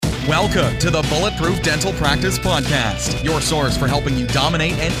Welcome to the Bulletproof Dental Practice Podcast, your source for helping you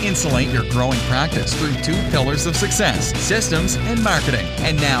dominate and insulate your growing practice through two pillars of success, systems and marketing.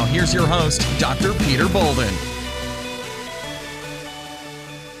 And now here's your host, Dr. Peter Bolden.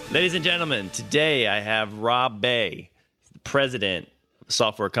 Ladies and gentlemen, today I have Rob Bay, the president of a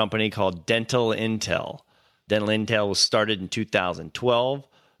software company called Dental Intel. Dental Intel was started in 2012.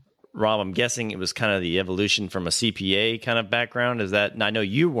 Rob, I'm guessing it was kind of the evolution from a CPA kind of background. Is that, and I know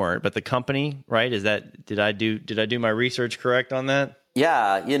you weren't, but the company, right? Is that, did I do my research correct on that?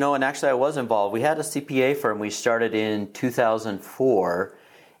 Yeah, and actually I was involved. We had a CPA firm. We started in 2004,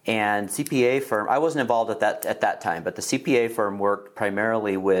 and CPA firm, I wasn't involved at that time, but the CPA firm worked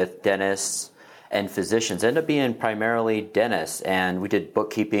primarily with dentists and physicians. Ended up being primarily dentists, and we did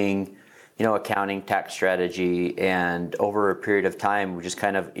bookkeeping, accounting, tax strategy, and over a period of time, we just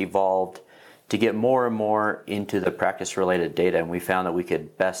kind of evolved to get more and more into the practice-related data, and we found that we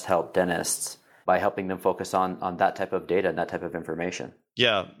could best help dentists by helping them focus on that type of data and that type of information.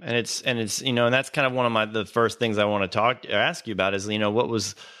 Yeah, and it's and that's kind of one of the first things I want to ask you about is what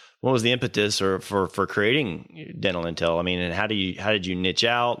was the impetus for creating Dental Intel? I mean, and how did you niche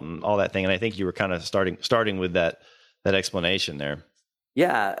out and all that thing? And I think you were kind of starting with that explanation there.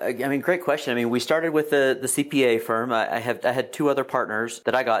 Yeah, I mean, great question. I mean, we started with the CPA firm. I had two other partners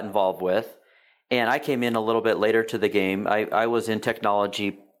that I got involved with, and I came in a little bit later to the game. I was in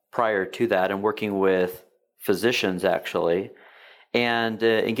technology prior to that and working with physicians actually, and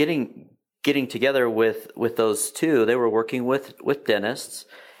in getting together with those two, they were working with dentists,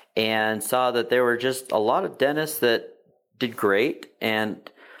 and saw that there were just a lot of dentists that did great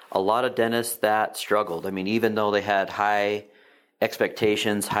and a lot of dentists that struggled. I mean, even though they had high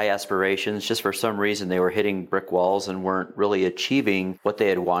expectations, high aspirations, just for some reason they were hitting brick walls and weren't really achieving what they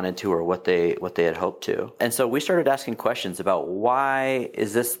had wanted to or what they had hoped to. And so we started asking questions about why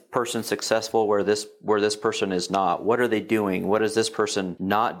is this person successful where this person is not? What are they doing? What is this person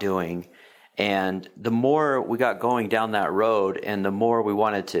not doing? And the more we got going down that road and the more we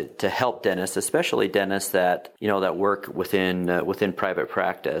wanted to help dentists, especially dentists that, that work within private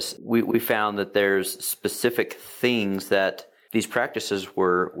practice, we found that there's specific things that these practices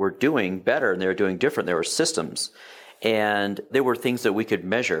were doing better and they were doing different. There were systems and there were things that we could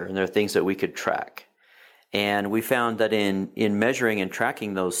measure and there were things that we could track. And we found that in measuring and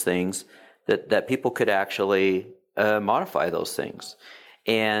tracking those things that people could actually modify those things.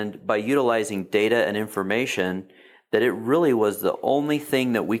 And by utilizing data and information, that it really was the only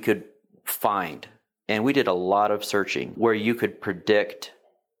thing that we could find. And we did a lot of searching where you could predict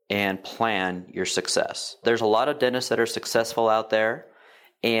and plan your success. There's a lot of dentists that are successful out there,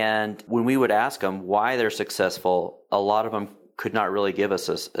 and when we would ask them why they're successful, a lot of them could not really give us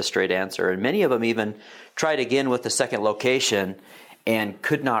a straight answer, and many of them even tried again with the second location and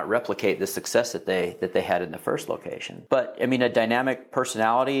could not replicate the success that they had in the first location. But I mean, a dynamic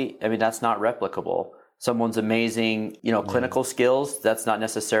personality, I mean, that's not replicable. Someone's amazing, clinical skills, that's not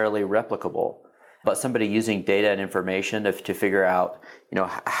necessarily replicable. But somebody using data and information to figure out,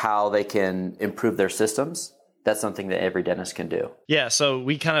 how they can improve their systems, that's something that every dentist can do. Yeah, so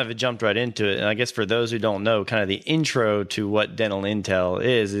we kind of jumped right into it. And I guess for those who don't know, kind of the intro to what Dental Intel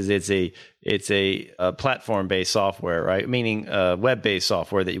is it's a platform-based software, right? Meaning web-based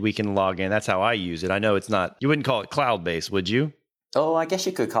software that we can log in. That's how I use it. I know it's not, you wouldn't call it cloud-based, would you? Oh, I guess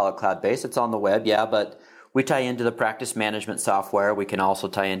you could call it cloud-based. It's on the web, yeah, but we tie into the practice management software. We can also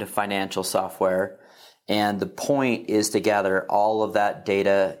tie into financial software. And the point is to gather all of that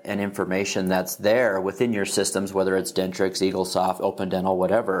data and information that's there within your systems, whether it's Dentrix, Eaglesoft, Open Dental,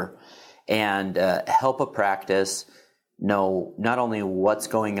 whatever, and help a practice know not only what's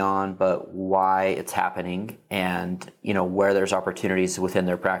going on, but why it's happening and, where there's opportunities within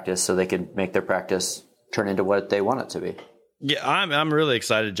their practice so they can make their practice turn into what they want it to be. Yeah, I'm really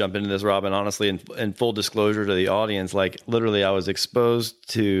excited to jump into this, Robin. Honestly, in full disclosure to the audience, like literally I was exposed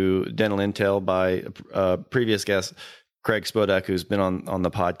to Dental Intel by a previous guest, Craig Spodek, who's been on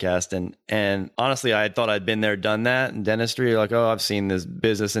the podcast. And honestly, I thought I'd been there, done that in dentistry. Like, I've seen this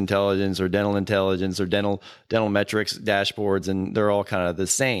business intelligence or dental metrics dashboards, and they're all kind of the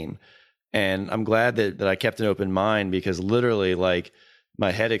same. And I'm glad that I kept an open mind because literally like my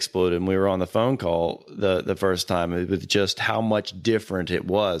head exploded when we were on the phone call the first time with just how much different it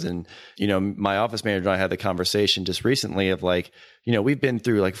was. And, my office manager and I had the conversation just recently of like, we've been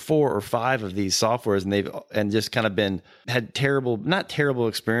through like 4 or 5 of these softwares and just kind of had not terrible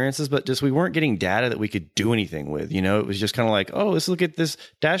experiences, but just we weren't getting data that we could do anything with. It was just kind of like, oh, let's look at this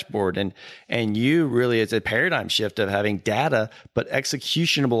dashboard. And you really, it's a paradigm shift of having data, but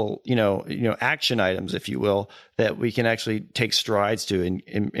executionable, action items, if you will, that we can actually take strides to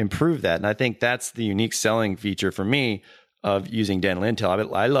and improve that. And I think that's the unique selling feature for me of using Dental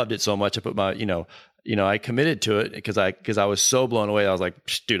Intel. I loved it so much. I put my, I committed to it because I was so blown away. I was like,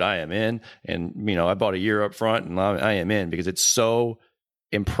 dude, I am in. And, I bought a year up front and I am in because it's so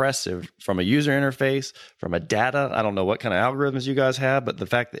impressive from a user interface, from a data. I don't know what kind of algorithms you guys have, but the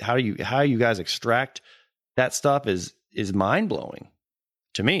fact that how you guys extract that stuff is mind blowing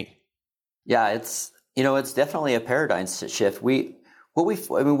to me. Yeah, it's definitely a paradigm shift. We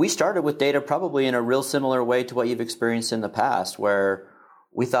started with data probably in a real similar way to what you've experienced in the past, where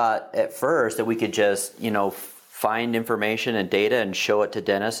we thought at first that we could just, find information and data and show it to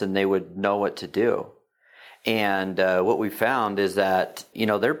dentists and they would know what to do. And what we found is that,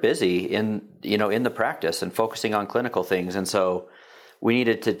 they're busy in the practice and focusing on clinical things. And so we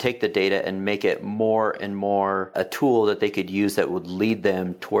needed to take the data and make it more and more a tool that they could use that would lead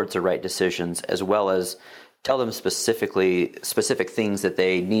them towards the right decisions, as well as tell them specific things that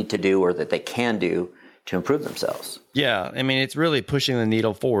they need to do or that they can do to improve themselves. Yeah. I mean, it's really pushing the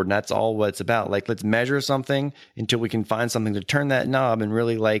needle forward, and that's all what it's about. Like, let's measure something until we can find something to turn that knob and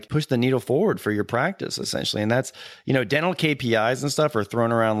really like push the needle forward for your practice, essentially. And that's, dental KPIs and stuff are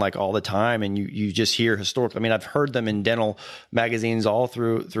thrown around like all the time. And you just hear historically, I mean, I've heard them in dental magazines all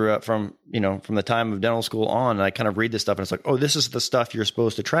throughout from the time of dental school on. And I kind of read this stuff and it's like, oh, this is the stuff you're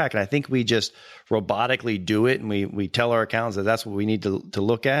supposed to track. And I think we just robotically do it. And we tell our accountants that that's what we need to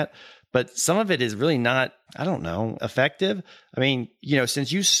look at. But some of it is really not, I don't know, effective. I mean, since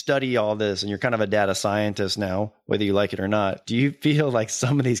you study all this and you're kind of a data scientist now, whether you like it or not, do you feel like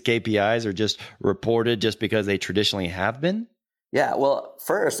some of these KPIs are just reported just because they traditionally have been? Yeah, well,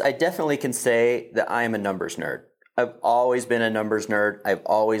 first, I definitely can say that I am a numbers nerd. I've always been a numbers nerd. I've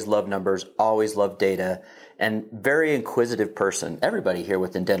always loved numbers, always loved data, and very inquisitive person. Everybody here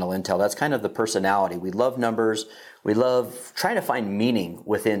within Dental Intel, that's kind of the personality. We love numbers. We love trying to find meaning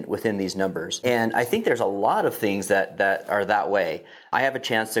within these numbers. And I think there's a lot of things that are that way. I have a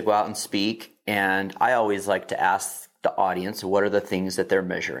chance to go out and speak, and I always like to ask the audience what are the things that they're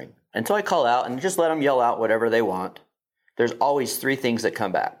measuring. And so I call out and just let them yell out whatever they want. There's always 3 things that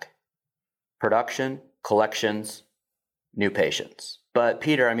come back: production, collections, new patients. But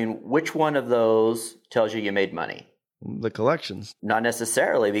Peter, I mean, which one of those tells you made money? The collections. Not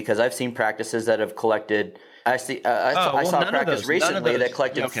necessarily, because I've seen practices that have collected. I saw a practice recently that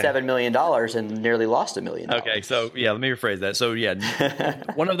collected $7 million and nearly lost $1 million. Okay, so let me rephrase that. So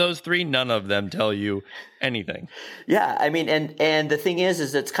one of those 3, none of them tell you anything. Yeah, I mean, and the thing is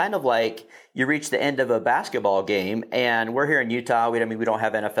it's kind of like you reach the end of a basketball game, and we're here in Utah. We don't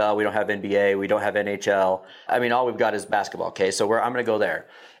have NFL, we don't have NBA, we don't have NHL. I mean, all we've got is basketball. Okay, so I'm going to go there.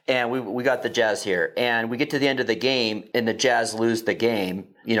 And we got the Jazz here, and we get to the end of the game, and the Jazz lose the game.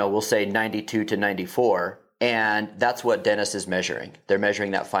 We'll say 92-94. And that's what dentist is measuring. They're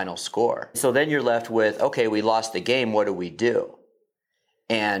measuring that final score. So then you're left with, okay, we lost the game. What do we do?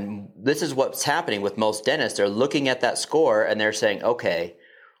 And this is what's happening with most dentists. They're looking at that score and they're saying, okay,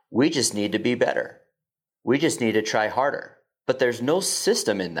 we just need to be better. We just need to try harder. But there's no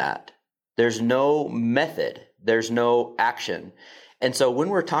system in that. There's no method. There's no action. And so when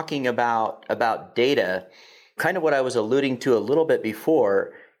we're talking about data, kind of what I was alluding to a little bit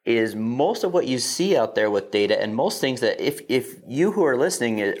before is most of what you see out there with data, and most things that if you who are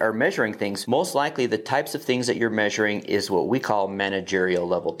listening are measuring things, most likely the types of things that you're measuring is what we call managerial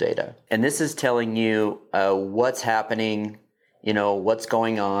level data. And this is telling you what's happening, what's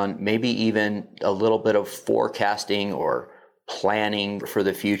going on, maybe even a little bit of forecasting or planning for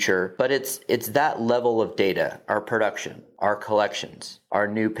the future. But it's that level of data: our production, our collections, our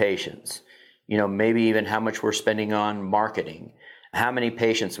new patients, maybe even how much we're spending on marketing, how many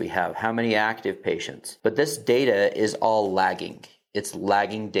patients we have, how many active patients. But this data is all lagging. It's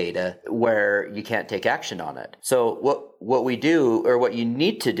lagging data where you can't take action on it. So what we do, or what you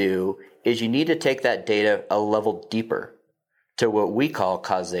need to do, is you need to take that data a level deeper to what we call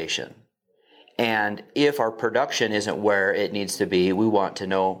causation. And if our production isn't where it needs to be, we want to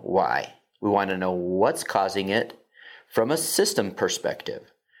know why. We want to know what's causing it from a system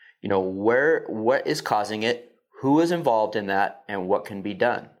perspective. What is causing it? Who is involved in that, and what can be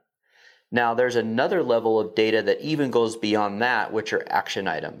done? Now, there's another level of data that even goes beyond that, which are action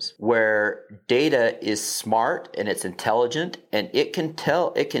items, where data is smart and it's intelligent, and it can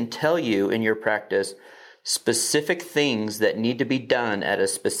tell you in your practice specific things that need to be done at a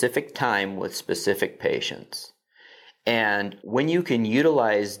specific time with specific patients. And when you can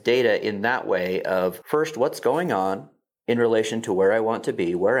utilize data in that way of, first, what's going on in relation to where I want to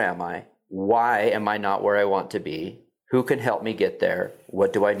be, where am I, why am I not where I want to be, who can help me get there,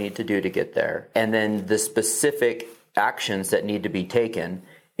 what do I need to do to get there, and then the specific actions that need to be taken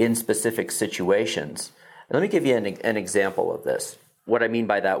in specific situations. Let me give you an example of this. What I mean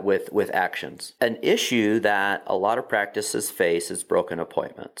by that with actions. An issue that a lot of practices face is broken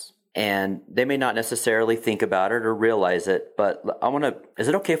appointments. And they may not necessarily think about it or realize it, but is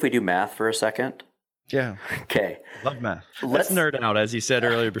it okay if we do math for a second? Yeah. Okay. Love math. Let's nerd out, as you said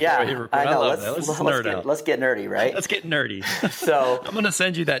earlier. Before I know. love that. Let's nerd out. Let's get nerdy, right? Let's get nerdy. So I'm going to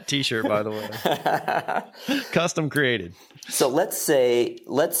send you that t-shirt, by the way. Custom created. So let's say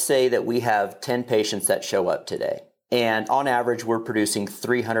that we have 10 patients that show up today. And on average, we're producing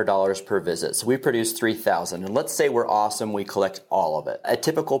 $300 per visit. So we produce $3,000. And let's say we're awesome. We collect all of it. A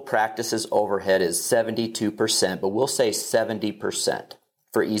typical practice's overhead is 72%, but we'll say 70%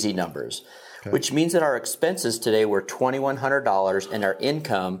 for easy numbers, which means that our expenses today were $2,100 and our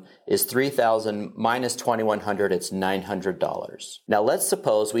income is $3,000 minus $2,100. It's $900. Now let's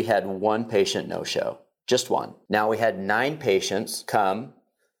suppose we had one patient no-show, just one. Now we had 9 patients come,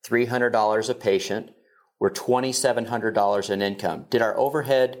 $300 a patient. We're $2,700 in income. Did our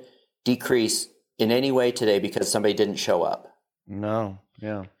overhead decrease in any way today because somebody didn't show up? No.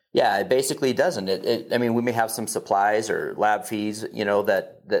 Yeah. Yeah, it basically doesn't. I mean, we may have some supplies or lab fees,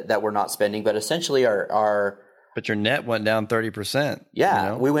 that we're not spending, but essentially our But your net went down 30%.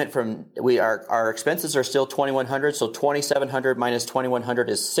 Yeah, we went from our expenses are still $2,100, so $2,700 minus $2,100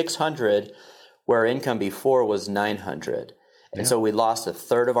 is $600, where our income before was $900. And so we lost a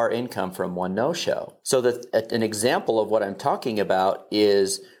third of our income from one no-show. So an example of what I'm talking about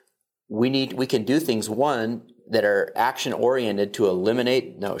is we can do things, one, that are action-oriented to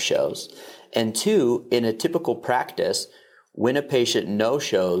eliminate no-shows. And two, in a typical practice, when a patient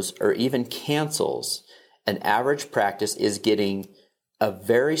no-shows or even cancels, an average practice is getting a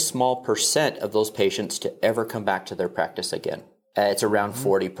very small percent of those patients to ever come back to their practice again. It's around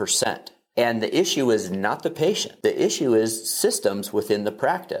 40%. And the issue is not the patient. The issue is systems within the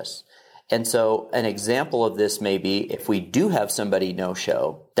practice. And so an example of this may be if we do have somebody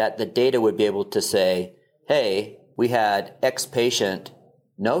no-show, that the data would be able to say, hey, we had X patient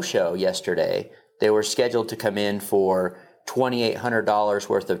no-show yesterday. They were scheduled to come in for $2,800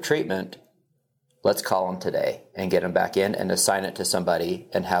 worth of treatment. Let's call them today and get them back in and assign it to somebody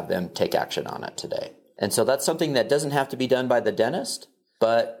and have them take action on it today. And so that's something that doesn't have to be done by the dentist,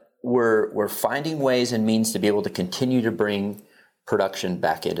 but we're finding ways and means to be able to continue to bring production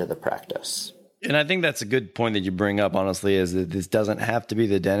back into the practice. And I think that's a good point that you bring up, honestly, is that this doesn't have to be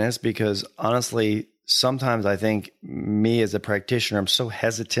the dentist, because honestly, sometimes I think me as a practitioner, I'm so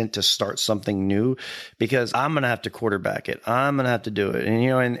hesitant to start something new because I'm going to have to quarterback it. I'm going to have to do it.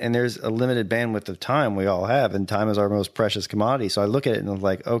 And, and there's a limited bandwidth of time we all have, and time is our most precious commodity. So I look at it and I'm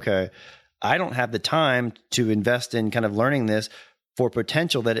like, okay, I don't have the time to invest in kind of learning this for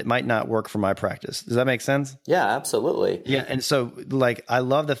potential that it might not work for my practice. Does that make sense? Yeah, absolutely. Yeah. And so I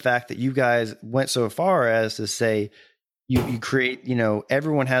love the fact that you guys went so far as to say you create,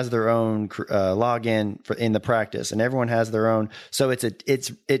 everyone has their own login in the practice, and everyone has their own. So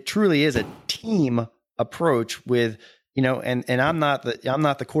it truly is a team approach with, and I'm not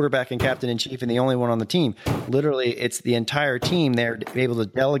the quarterback and captain in chief and the only one on the team. Literally, it's the entire team there to be able to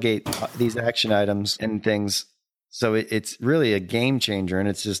delegate these action items and things. So it's really a game changer, and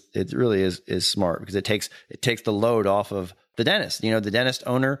it really is smart because it takes the load off of the dentist, the dentist,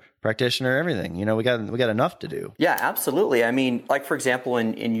 owner, practitioner, everything. We got enough to do. Yeah, absolutely. I mean, like for example,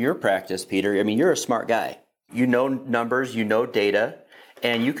 in your practice, Peter, I mean, you're a smart guy. You know numbers, you know data,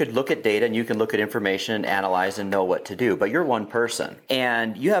 and you could look at data and you can look at information and analyze and know what to do. But you're one person,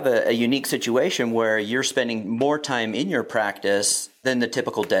 and you have a unique situation where you're spending more time in your practice than the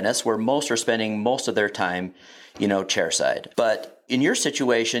typical dentist, where most are spending most of their time chairside. But in your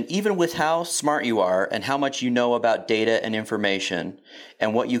situation, even with how smart you are and how much you know about data and information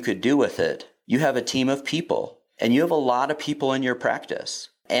and what you could do with it, you have a team of people, and you have a lot of people in your practice.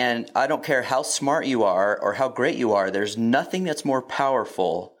 And I don't care how smart you are or how great you are, there's nothing that's more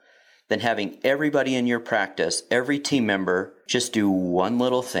powerful than having everybody in your practice, every team member, just do one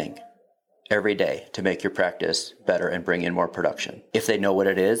little thing every day to make your practice better and bring in more production. If they know what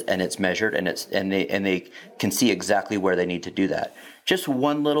it is and it's measured and they can see exactly where they need to do that. Just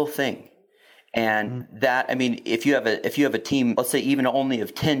one little thing. And that, I mean, if you have a team, let's say even only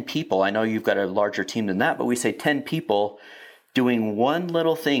of 10 people, I know you've got a larger team than that, but we say 10 people doing one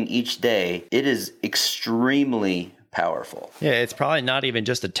little thing each day, it is extremely powerful. Yeah, it's probably not even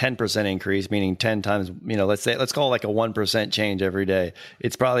just a 10% increase, meaning 10 times, let's call it like a 1% change every day.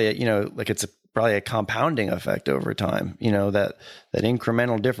 It's probably, probably a compounding effect over time, that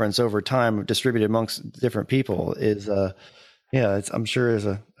incremental difference over time distributed amongst different people is, I'm sure is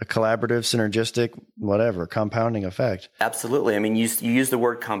a collaborative, synergistic, whatever, compounding effect. Absolutely. I mean, you use the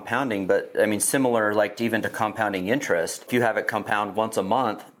word compounding, but I mean, similar like even to compounding interest. If you have it compound once a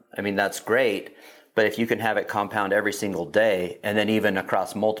month, I mean, that's great. But if you can have it compound every single day, and then even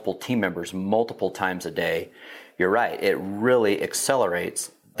across multiple team members, multiple times a day, you're right. It really accelerates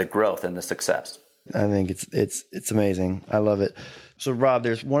the growth and the success. I think it's amazing. I love it. So Rob,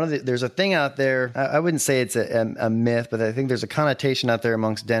 there's a thing out there. I wouldn't say it's a myth, but I think there's a connotation out there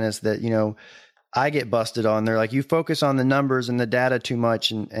amongst dentists that, I get busted on. They're like, you focus on the numbers and the data too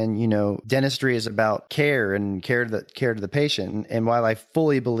much. And dentistry is about care and care to the patient. And while I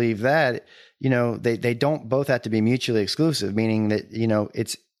fully believe that, they don't both have to be mutually exclusive, meaning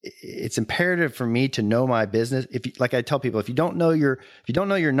that, it's imperative for me to know my business. Like I tell people, if you don't know your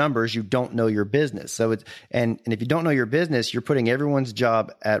numbers, you don't know your business. So and if you don't know your business, you're putting everyone's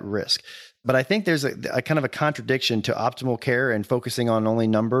job at risk. But I think there's a kind of a contradiction to optimal care and focusing on only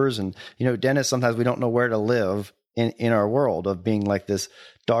numbers. And, dentists, sometimes we don't know where to live in our world of being like this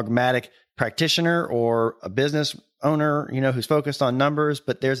dogmatic practitioner or a business owner, who's focused on numbers,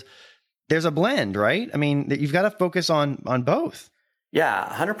 but there's a blend, right? I mean, you've got to focus on both. Yeah,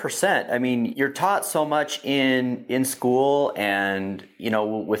 100%. I mean, you're taught so much in school and,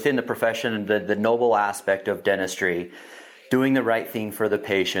 within the profession, the noble aspect of dentistry, doing the right thing for the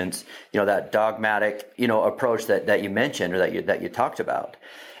patients, that dogmatic, approach that you mentioned or that you talked about.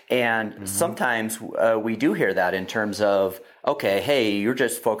 And sometimes we do hear that in terms of, okay, hey, you're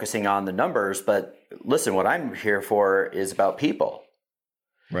just focusing on the numbers, but listen, what I'm here for is about people.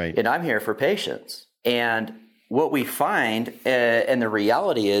 Right. And I'm here for patients. And what we find, and the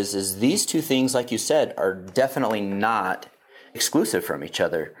reality is these two things, like you said, are definitely not exclusive from each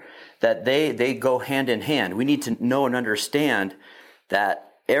other, that they go hand in hand. We need to know and understand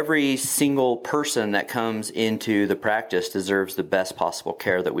that every single person that comes into the practice deserves the best possible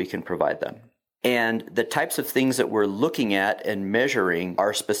care that we can provide them. And the types of things that we're looking at and measuring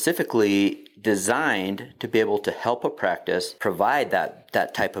are specifically designed to be able to help a practice provide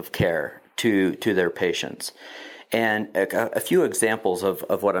that type of care to their patients. And a few examples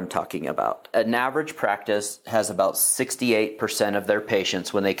of what I'm talking about. An average practice has about 68% of their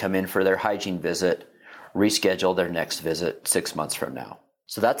patients, when they come in for their hygiene visit, reschedule their next visit 6 months from now.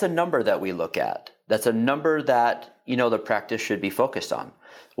 So that's a number that we look at. That's a number that, the practice should be focused on.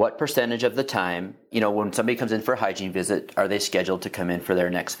 What percentage of the time, when somebody comes in for a hygiene visit, are they scheduled to come in for their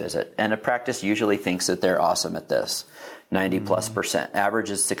next visit? And a practice usually thinks that they're awesome at this, 90+%.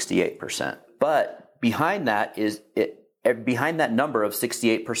 Average is 68%. But behind that behind that number of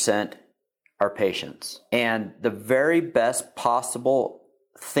 68% are patients. And the very best possible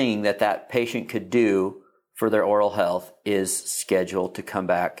thing that patient could do for their oral health is schedule to come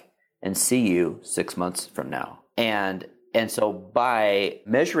back and see you 6 months from now. And so by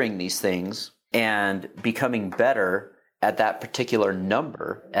measuring these things and becoming better at that particular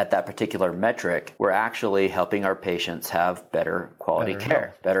number, at that particular metric, we're actually helping our patients have better quality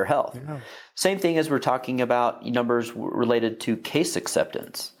care, better health. Yeah. Same thing as we're talking about numbers related to case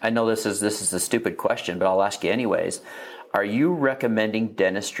acceptance. I know this is a stupid question, but I'll ask you anyways. Are you recommending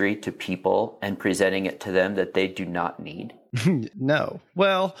dentistry to people and presenting it to them that they do not need? No.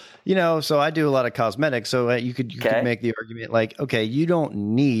 Well, so I do a lot of cosmetics. So you could make the argument like, okay, you don't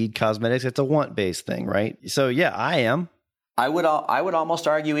need cosmetics. It's a want-based thing, right? So yeah, I am. I would almost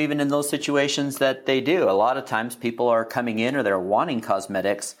argue even in those situations that they do. A lot of times people are coming in or they're wanting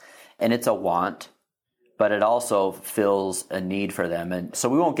cosmetics and it's a want, but it also fills a need for them. And so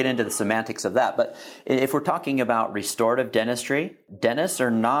we won't get into the semantics of that. But if we're talking about restorative dentistry, dentists are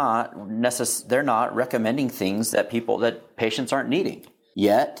they're not recommending things that patients aren't needing.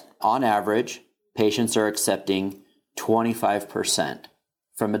 Yet, on average, patients are accepting 25%.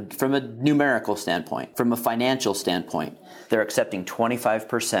 From a numerical standpoint, from a financial standpoint, they're accepting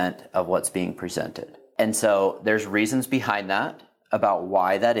 25% of what's being presented. And so there's reasons behind that, about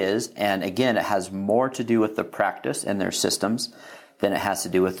why that is. And again, it has more to do with the practice and their systems than it has to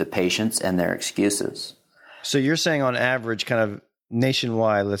do with the patients and their excuses. So you're saying on average, kind of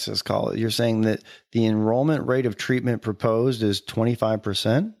nationwide, let's just call it, you're saying that the enrollment rate of treatment proposed is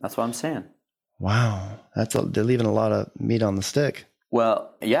 25%? That's what I'm saying. Wow. They're leaving a lot of meat on the stick.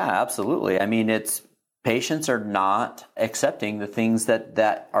 Well, yeah, absolutely. I mean, it's patients are not accepting the things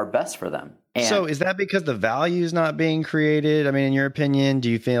that are best for them. And so is that because the value is not being created? I mean, in your opinion, do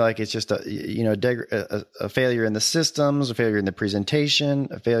you feel like it's just a failure in the systems, a failure in the presentation,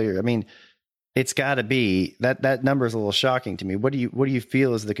 a failure? I mean, it's got to be that number is a little shocking to me. What do you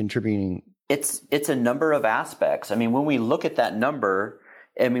feel is the contributing? It's a number of aspects. I mean, when we look at that number,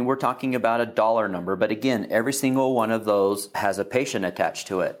 I mean, we're talking about a dollar number, but again, every single one of those has a patient attached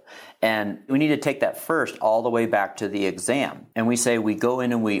to it. And we need to take that first all the way back to the exam. And we say we go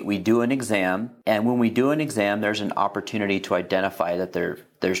in and we do an exam. And when we do an exam, there's an opportunity to identify that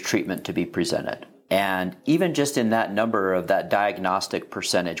there's treatment to be presented. And even just in that number of that diagnostic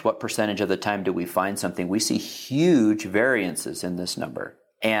percentage, what percentage of the time do we find something? We see huge variances in this number.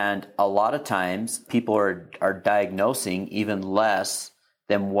 And a lot of times people are diagnosing even less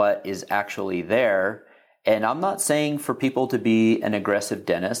than what is actually there. And I'm not saying for people to be an aggressive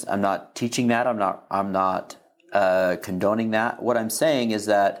dentist. I'm not teaching that. I'm not condoning that. What I'm saying is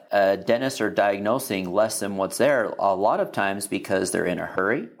that dentists are diagnosing less than what's there a lot of times because they're in a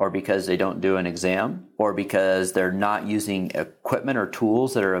hurry, or because they don't do an exam, or because they're not using equipment or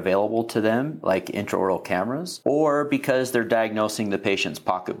tools that are available to them, like intraoral cameras, or because they're diagnosing the patient's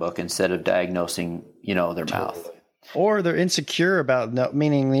pocketbook instead of diagnosing, their mouth. Or they're insecure about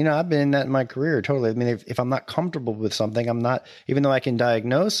meaning, I've been in that in my career. Totally. I mean, if I'm not comfortable with something, I'm not, even though I can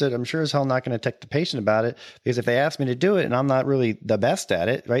diagnose it, I'm sure as hell not going to tech the patient about it, because if they ask me to do it and I'm not really the best at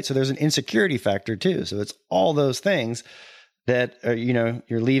it, right? So there's an insecurity factor too. So it's all those things that are,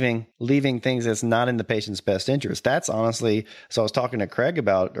 you're leaving things that's not in the patient's best interest. That's honestly, so I was talking to Craig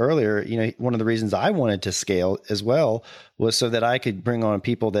about earlier, one of the reasons I wanted to scale as well was so that I could bring on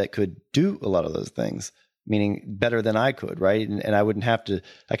people that could do a lot of those things. Meaning better than I could, right? And I wouldn't have to,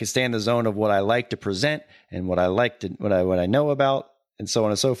 I could stay in the zone of what I like to present and what I know about, and so on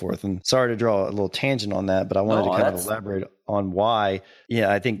and so forth. And sorry to draw a little tangent on that, but I wanted to kind of elaborate on why.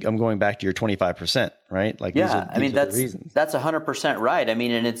 Yeah, I think I'm going back to your 25%, right? Like, these are the reasons. That's 100% right. I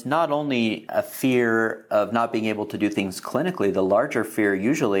mean, and it's not only a fear of not being able to do things clinically. The larger fear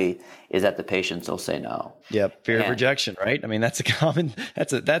usually is that the patients will say no. Yep, fear of rejection, right? I mean, that's a common.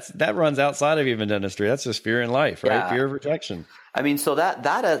 That runs outside of even dentistry. That's just fear in life, right? Yeah. Fear of rejection. I mean, so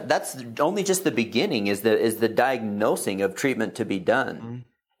that's only just the beginning. Is the diagnosing of treatment to be done, mm-hmm.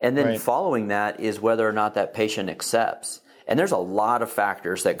 and then following that is whether or not that patient accepts. And there's a lot of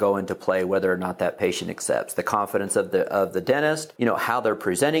factors that go into play whether or not that patient accepts. The confidence of the dentist, how they're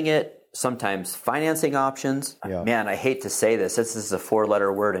presenting it, sometimes financing options. Yeah. Man, I hate to say this. This is a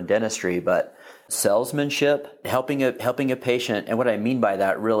 4-letter word in dentistry, but salesmanship, helping a patient. And what I mean by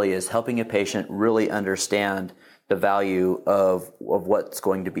that really is helping a patient really understand the value of what's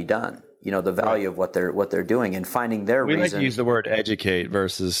going to be done. The value of what they're doing, and finding their reason. We like to use the word educate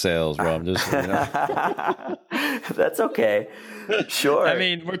versus sales, Rob. Just That's okay. Sure. I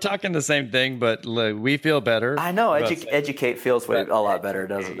mean, we're talking the same thing, but we feel better. I know. Educate feels a lot better,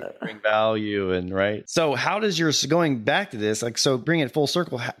 doesn't it? Bring value and right. So how does going back to this, so bring it full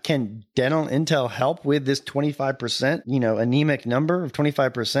circle, can Dental Intel help with this 25%, anemic number of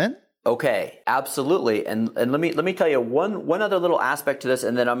 25%? Okay, absolutely. And let me tell you one other little aspect to this,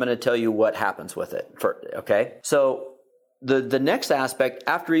 and then I'm going to tell you what happens with it. Okay? So the next aspect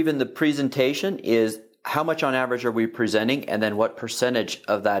after even the presentation is how much on average are we presenting, and then what percentage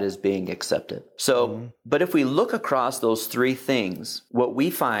of that is being accepted. So, But if we look across those three things, what we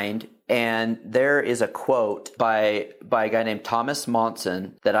find, and there is a quote by a guy named Thomas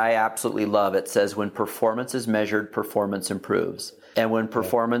Monson that I absolutely love. It says, "When performance is measured, performance improves. And when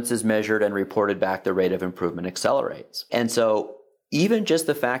performance is measured and reported back, the rate of improvement accelerates." And so even just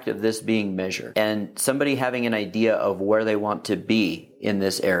the fact of this being measured and somebody having an idea of where they want to be in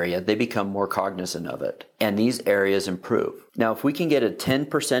this area, they become more cognizant of it. And these areas improve. Now, if we can get a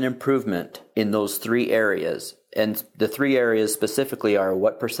 10% improvement in those three areas, and the three areas specifically are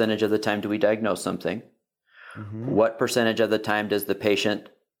what percentage of the time do we diagnose something? Mm-hmm. What percentage of the time does the patient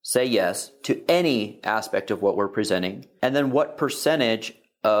say yes to any aspect of what we're presenting? And then what percentage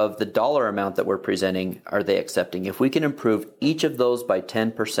of the dollar amount that we're presenting are they accepting? If we can improve each of those by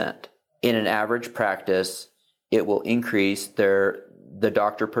 10% in an average practice, it will increase the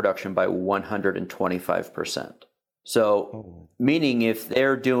doctor production by 125%. So, meaning if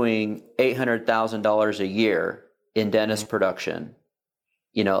they're doing $800,000 a year in dentist production,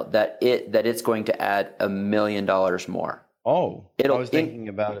 that it's going to add $1 million more. Oh, I was thinking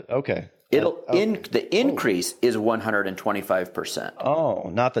about it. Okay. The increase is 125%. Oh,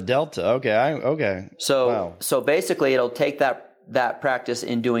 not the delta. Okay. So basically it'll take that practice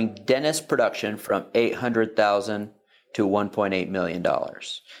in doing dentist production from 800,000 to $1.8 million.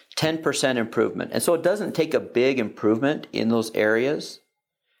 10% improvement. And so it doesn't take a big improvement in those areas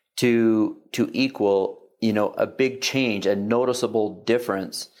to equal, a big change, a noticeable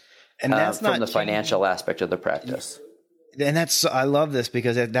difference and that's from the financial aspect of the practice. And I love this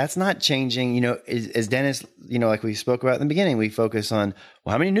because that's not changing, as Dennis, like we spoke about in the beginning, we focus on,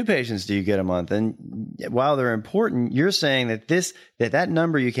 well, how many new patients do you get a month? And while they're important, you're saying that that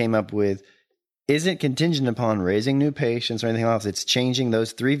number you came up with isn't contingent upon raising new patients or anything else. It's changing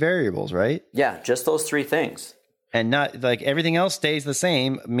those three variables, right? Yeah, just those three things. And not like everything else stays the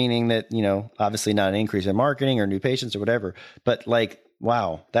same, meaning that, obviously not an increase in marketing or new patients or whatever, but like,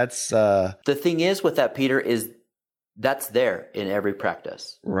 wow, that's the thing is with that, Peter, is that's there in every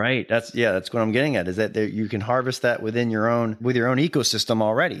practice. Right. That's what I'm getting at, is that you can harvest that with your own ecosystem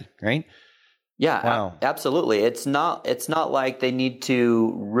already, right? Yeah, wow. Absolutely. It's not like they need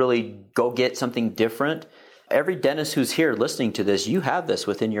to really go get something different. Every dentist who's here listening to this, you have this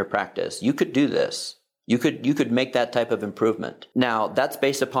within your practice. You could do this. You could make that type of improvement. Now, that's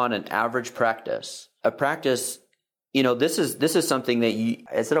based upon an average practice. A practice, this is something that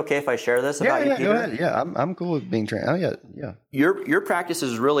is it okay if I share this about you, Peter? Go ahead. Yeah, I'm cool with being trained. Oh, yeah. Your practice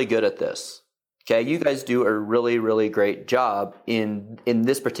is really good at this. Okay, you guys do a really, really great job in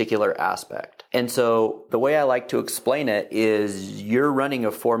this particular aspect. And so the way I like to explain it is you're running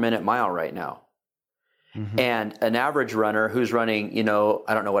a 4-minute mile right now. Mm-hmm. And an average runner who's running,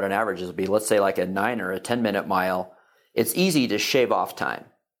 I don't know what an average would be, let's say like a 9 or a 10-minute mile, it's easy to shave off time.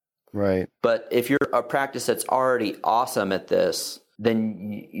 Right. But if you're a practice that's already awesome at this,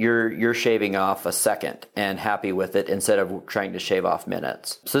 then you're shaving off a second and happy with it instead of trying to shave off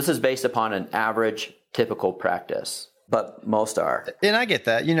minutes. So this is based upon an average, typical practice, but most are. And I get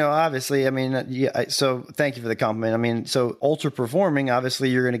that, obviously, so thank you for the compliment. So ultra performing, obviously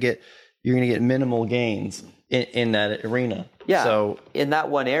you're going to get minimal gains in that arena. Yeah, so in that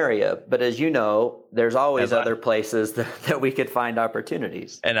one area. But as you know, there's always other places that we could find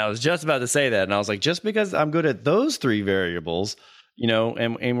opportunities. And I was just about to say that. And I was like, just because I'm good at those three variables,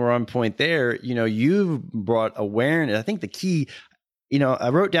 and we're on point there, you've brought awareness. I think the key, I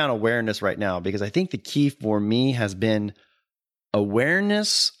wrote down awareness right now because I think the key for me has been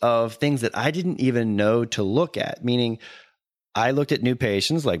awareness of things that I didn't even know to look at, meaning I looked at new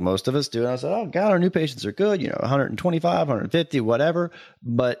patients like most of us do. And I said, oh God, our new patients are good, 125, 150, whatever.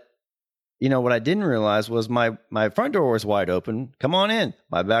 But, what I didn't realize was my front door was wide open. Come on in.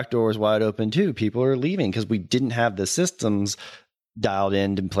 My back door was wide open too. People are leaving because we didn't have the systems dialed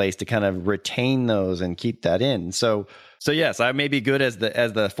in place to kind of retain those and keep that in. So yes, I may be good as the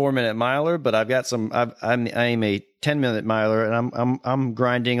 4-minute miler, but I've got I'm a 10-minute miler, and I'm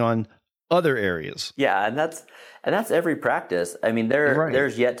grinding on other areas. Yeah, and that's every practice.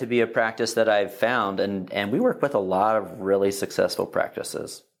 There's yet to be a practice that I've found, and we work with a lot of really successful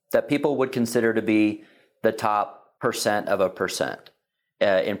practices that people would consider to be the top % of a percent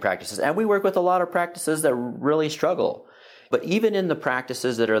in practices. And we work with a lot of practices that really struggle. But even in the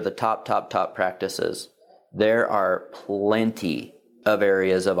practices that are the top practices, there are plenty of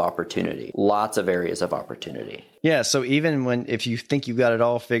areas of opportunity, lots of areas of opportunity. Yeah. So even if you think you've got it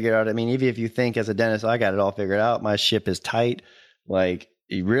all figured out, even if you think as a dentist, I got it all figured out, my ship is tight, like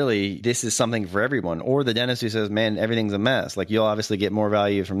really, this is something for everyone. Or the dentist who says, man, everything's a mess. Like you'll obviously get more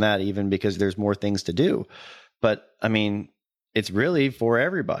value from that, even because there's more things to do. But it's really for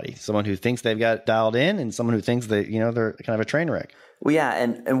everybody. Someone who thinks they've got it dialed in and someone who thinks that, they're kind of a train wreck. Well, yeah.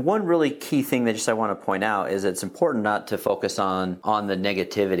 And one really key thing that I want to point out is it's important not to focus on the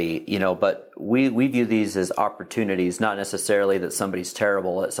negativity, but we view these as opportunities, not necessarily that somebody's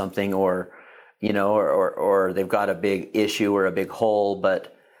terrible at something or they've got a big issue or a big hole,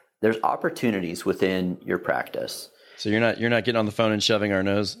 but there's opportunities within your practice. So you're not getting on the phone and shoving our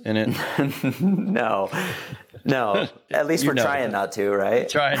nose in it? No. At least we're trying not to, right?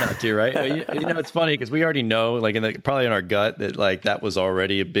 Trying not to, right? It's funny because we already know, like probably in our gut, that like that was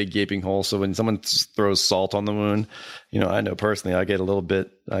already a big gaping hole. So when someone throws salt on the wound, I know personally, I get a little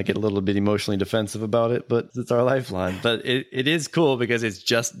bit emotionally defensive about it, but it's our lifeline. But it is cool because it's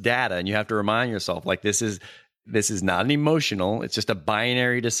just data, and you have to remind yourself like this is not an emotional. It's just a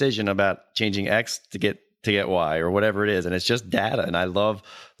binary decision about changing X to get Y or whatever it is. And it's just data. And I love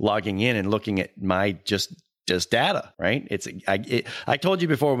logging in and looking at my just data, right? I told you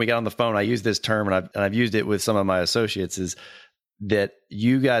before when we got on the phone, I use this term and I've used it with some of my associates, is that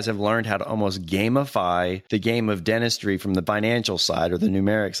you guys have learned how to almost gamify the game of dentistry from the financial side or the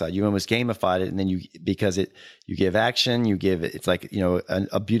numeric side. You almost gamified it. And then you give action, it's like,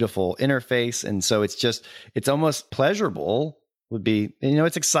 a beautiful interface. And so it's almost pleasurable would be,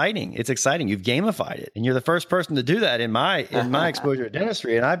 it's exciting. It's exciting. You've gamified it, and you're the first person to do that in my exposure to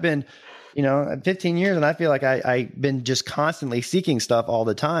dentistry. And I've been, 15 years, and I feel like I've been just constantly seeking stuff all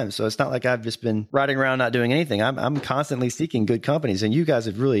the time. So it's not like I've just been riding around not doing anything. I'm constantly seeking good companies, and you guys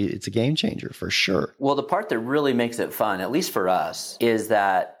have really, it's a game changer for sure. Well, the part that really makes it fun, at least for us, is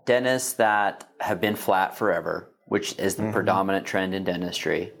that dentists that have been flat forever, which is the predominant trend in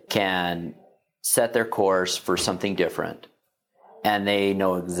dentistry, can set their course for something different. And they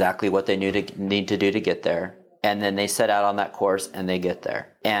know exactly what they need to do to get there. And then they set out on that course and they get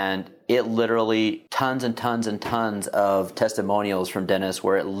there. And it literally, tons and tons and tons of testimonials from dentists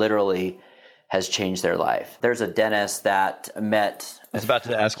where it literally has changed their life. There's a dentist that met... I was about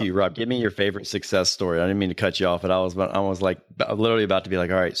to ask you, Rob, give me your favorite success story. I didn't mean to cut you off, but I was literally about to be like,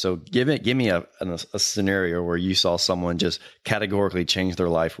 all right, so give me a scenario where you saw someone just categorically change their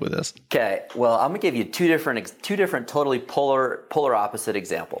life with this. Okay, well, I'm gonna give you two different totally polar opposite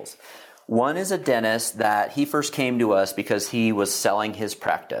examples. One is a dentist that he first came to us because he was selling his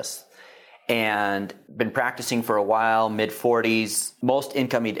practice and been practicing for a while, mid-40s. Most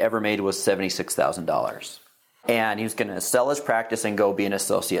income he'd ever made was $76,000. And he was going to sell his practice and go be an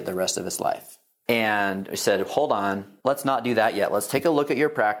associate the rest of his life. And we said, hold on, let's not do that yet. Let's take a look at your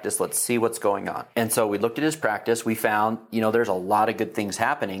practice. Let's see what's going on. And so we looked at his practice. We found, there's a lot of good things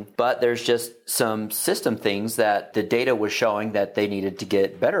happening, but there's just some system things that the data was showing that they needed to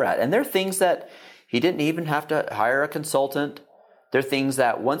get better at. And they're things that he didn't even have to hire a consultant. They're things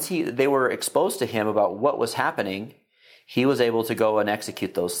that once they were exposed to him about what was happening, he was able to go and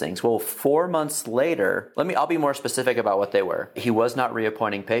execute those things. Well, 4 months later, I'll be more specific about what they were. He was not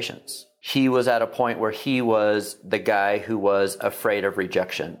reappointing patients. He was at a point where he was the guy who was afraid of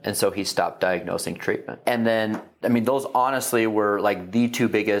rejection. And so he stopped diagnosing treatment. And then, those honestly were like the two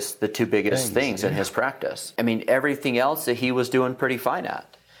biggest things in his practice. Everything else that he was doing pretty fine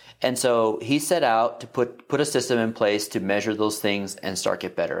at. And so he set out to put a system in place to measure those things and start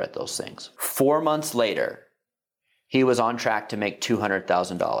get better at those things. 4 months later, he was on track to make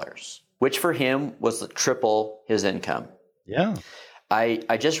 $200,000, which for him was triple his income. Yeah.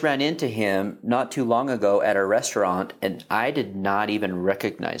 I just ran into him not too long ago at a restaurant, and I did not even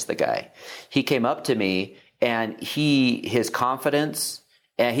recognize the guy. He came up to me, and his confidence,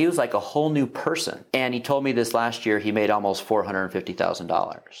 and he was like a whole new person. And he told me this last year he made almost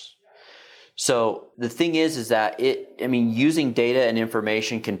 $450,000. So the thing is that using data and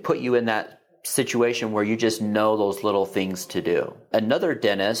information can put you in that situation where you just know those little things to do. Another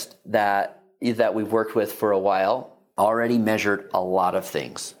dentist that we've worked with for a while already measured a lot of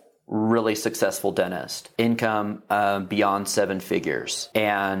things. Really successful dentist, income beyond 7 figures,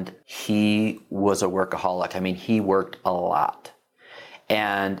 and he was a workaholic. He worked a lot,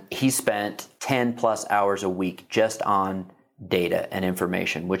 and he spent 10 plus hours a week just on data and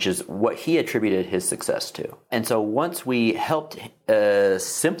information, which is what he attributed his success to. And so once we helped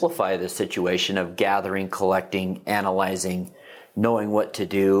simplify the situation of gathering, collecting, analyzing, knowing what to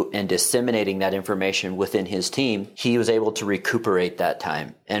do, and disseminating that information within his team, he was able to recuperate that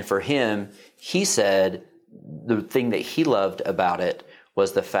time. And for him, he said the thing that he loved about it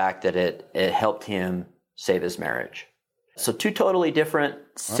was the fact that it helped him save his marriage. So two totally different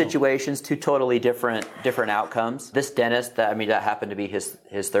situations, two totally different outcomes. This dentist, that happened to be his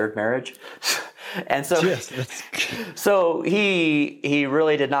third marriage. And so, so he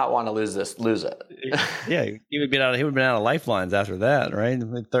really did not want to lose it. Yeah, he would have been out of lifelines after that, right?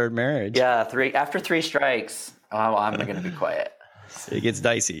 The third marriage. Yeah, after 3 strikes, I'm going to be quiet. It gets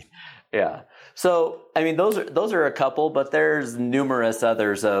dicey. Yeah. So, those are a couple, but there's numerous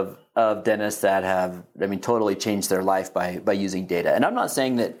others of dentists that have, totally changed their life by using data. And I'm not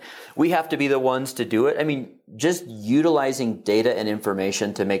saying that we have to be the ones to do it. Just utilizing data and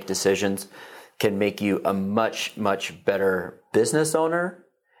information to make decisions can make you a much, much better business owner,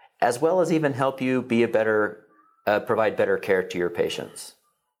 as well as even help you be provide better care to your patients.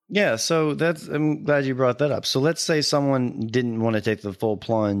 Yeah, so I'm glad you brought that up. So let's say someone didn't want to take the full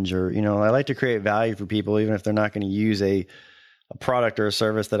plunge, or, I like to create value for people, even if they're not going to use a product or a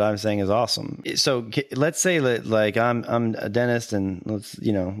service that I'm saying is awesome. So let's say that, like, I'm a dentist, and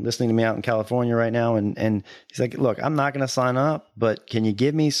listening to me out in California right now, and he's like, look, I'm not going to sign up, but can you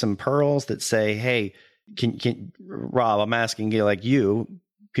give me some pearls that say, hey, can Rob, I'm asking you, like,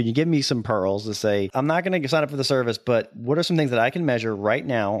 could you give me some pearls to say, I'm not going to sign up for the service, but what are some things that I can measure right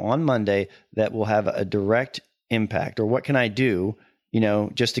now on Monday that will have a direct impact? Or what can I do,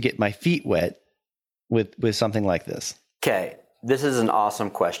 just to get my feet wet with something like this? Okay. This is an awesome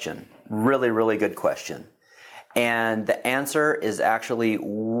question. Really, really good question. And the answer is actually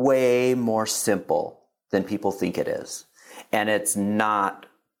way more simple than people think it is. and it's not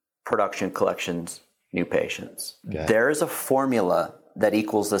production, collections, new patients. Okay. There is a formula that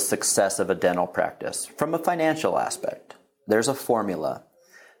equals the success of a dental practice from a financial aspect. There's a formula.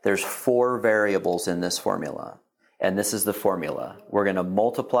 There's 4 variables in this formula. And this is the formula. We're going to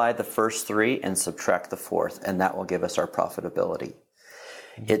multiply the first 3 and subtract the 4th, and that will give us our profitability.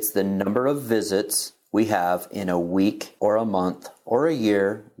 It's the number of visits we have in a week or a month or a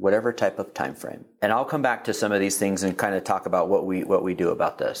year, whatever type of time frame. And I'll come back to some of these things and kind of talk about what we do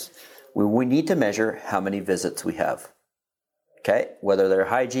about this. We need to measure how many visits we have. Okay? Whether they're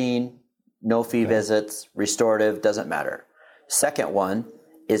hygiene, no fee visits, restorative, doesn't matter. Second one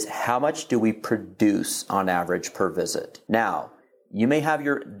is how much do we produce on average per visit. Now, you may have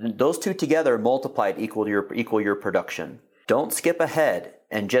those two together multiplied equal your production. Don't skip ahead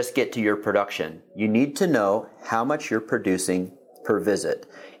and just get to your production. You need to know how much you're producing per visit.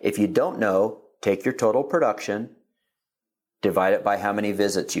 If you don't know, take your total production, divide it by how many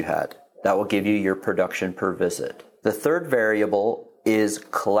visits you had. That will give you your production per visit. The third variable is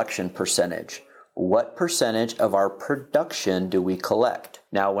collection percentage. What percentage of our production do we collect?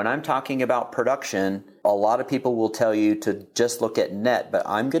 Now, when I'm talking about production, a lot of people will tell you to just look at net, but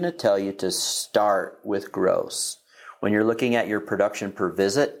I'm going to tell you to start with gross when you're looking at your production per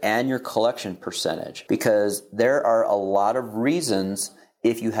visit and your collection percentage, because there are a lot of reasons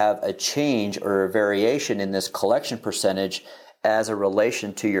if you have a change or a variation in this collection percentage as a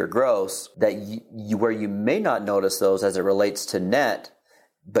relation to your gross, that where you may not notice those as it relates to net,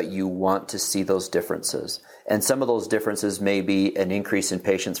 but you want to see those differences. And some of those differences may be an increase in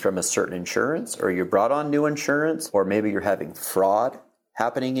patients from a certain insurance, or you brought on new insurance, or maybe you're having fraud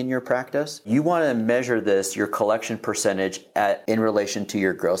happening in your practice. You want to measure this, your collection percentage, in relation to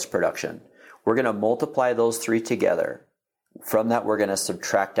your gross production. We're going to multiply those 3 together. From that, we're going to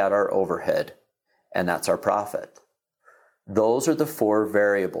subtract out our overhead, and that's our profit. Those are the 4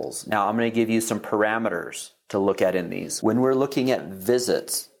 variables. Now, I'm going to give you some parameters to look at in these. When we're looking at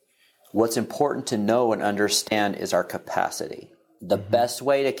visits, what's important to know and understand is our capacity. The best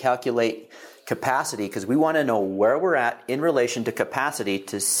way to calculate capacity, because we want to know where we're at in relation to capacity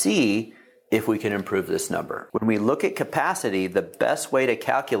to see if we can improve this number. When we look at capacity, the best way to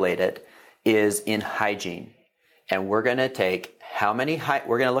calculate it is in hygiene. And we're going to take we're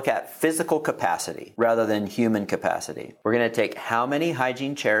going to look at physical capacity rather than human capacity. We're going to take how many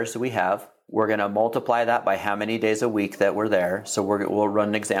hygiene chairs do we have. We're going to multiply that by how many days a week that we're there. So we'll run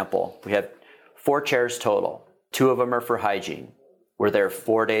an example. We have 4 chairs total. 2 of them are for hygiene. We're there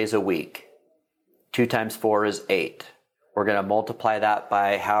 4 days a week. 2 times 4 is 8. We're going to multiply that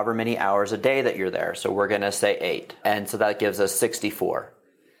by however many hours a day that you're there. So we're going to say 8. And so that gives us 64.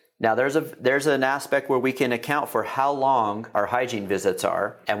 Now, there's an aspect where we can account for how long our hygiene visits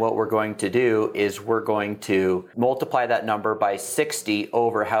are. And what we're going to do is we're going to multiply that number by 60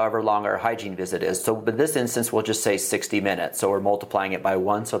 over however long our hygiene visit is. So in this instance, we'll just say 60 minutes. So we're multiplying it by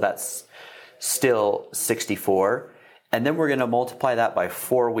 1. So that's still 64. And then we're going to multiply that by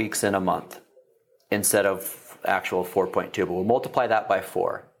 4 weeks in a month instead of actual 4.2. But we'll multiply that by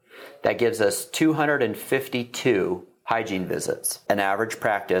 4. That gives us 252 hygiene visits. An average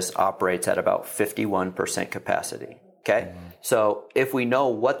practice operates at about 51% capacity. Okay? So if we know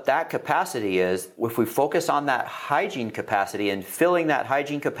what that capacity is, if we focus on that hygiene capacity and filling that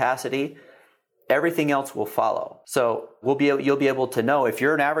hygiene capacity, everything else will follow. So you'll be able to know if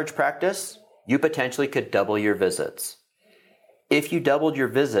you're an average practice, you potentially could double your visits. If you doubled your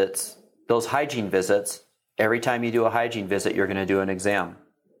visits, those hygiene visits, every time you do a hygiene visit, you're going to do an exam.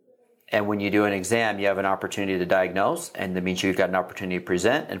 And when you do an exam, you have an opportunity to diagnose, and that means you've got an opportunity to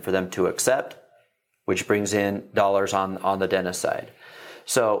present and for them to accept, which brings in dollars on the dentist side.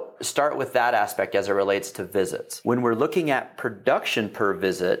 So start with that aspect as it relates to visits. When we're looking at production per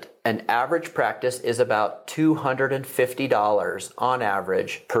visit, an average practice is about $250 on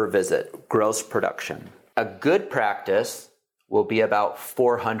average per visit, gross production. A good practice will be about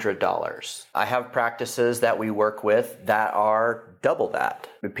 $400. I have practices that we work with that are double that.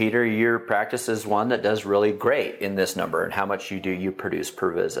 Peter, your practice is one that does really great in this number and how much you produce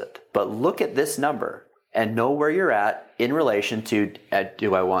per visit. But look at this number and know where you're at in relation to,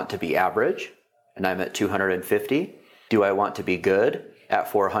 do I want to be average? And I'm at 250. Do I want to be good at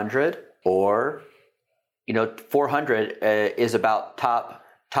 400? Or, 400 is about top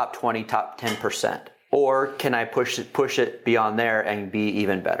 20, top 10%. Or can I push it beyond there and be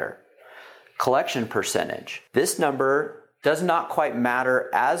even better? Collection percentage. This number does not quite matter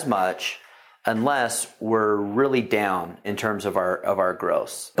as much unless we're really down in terms of our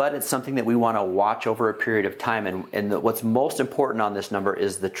gross. But it's something that we want to watch over a period of time. And what's most important on this number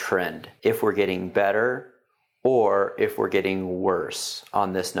is the trend. If we're getting better or if we're getting worse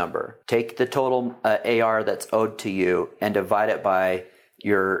on this number. Take the total AR that's owed to you and divide it by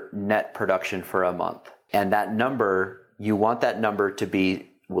your net production for a month. And that number, you want that number to be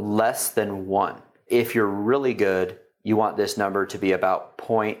less than 1. If you're really good, you want this number to be about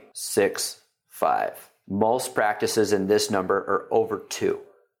 0.65. Most practices in this number are over 2.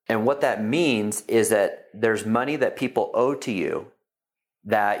 And what that means is that there's money that people owe to you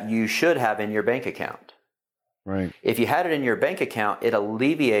that you should have in your bank account. Right. If you had it in your bank account, it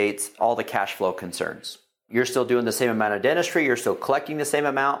alleviates all the cash flow concerns. You're still doing the same amount of dentistry, you're still collecting the same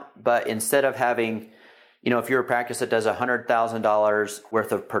amount, but instead of having, if you're a practice that does $100,000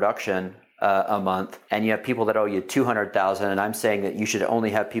 worth of production a month, and you have people that owe you $200,000, and I'm saying that you should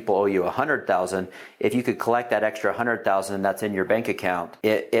only have people owe you $100,000. If you could collect that extra $100,000 that's in your bank account,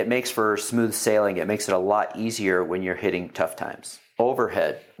 it makes for smooth sailing. It makes it a lot easier when you're hitting tough times.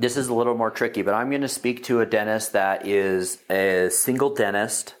 Overhead. This is a little more tricky, but I'm going to speak to a dentist that is a single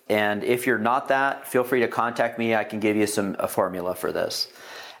dentist. And if you're not that, feel free to contact me. I can give you a formula for this.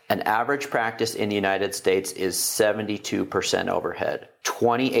 An average practice in the United States is 72% overhead.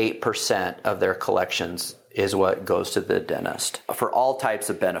 28% of their collections is what goes to the dentist for all types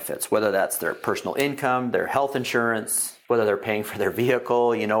of benefits, whether that's their personal income, their health insurance, whether they're paying for their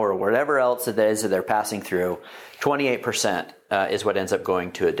vehicle, or whatever else it is that they're passing through. 28% is what ends up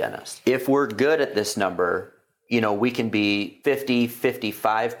going to a dentist. If we're good at this number, we can be 50,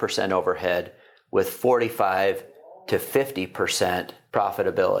 55% overhead with 45 to 50%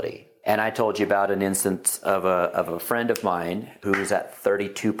 profitability. And I told you about an instance of a friend of mine who's at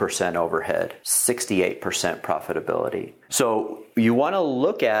 32% overhead, 68% profitability. So you want to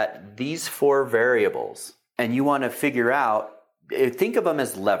look at these 4 variables and you want to figure out, think of them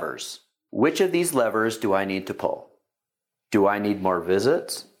as levers. Which of these levers do I need to pull? Do I need more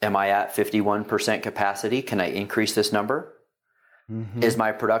visits? Am I at 51% capacity? Can I increase this number? Mm-hmm. Is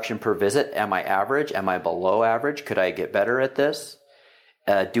my production per visit, am I average? Am I below average? Could I get better at this?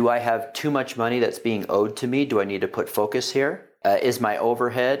 Do I have too much money that's being owed to me? Do I need to put focus here? Is my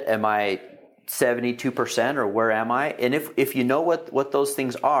overhead, am I 72% or where am I? And if you know what those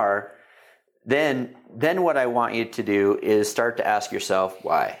things are, then what I want you to do is start to ask yourself,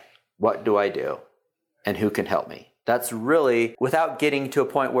 why? What do I do? And who can help me? That's really, without getting to a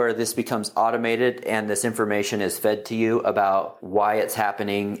point where this becomes automated and this information is fed to you about why it's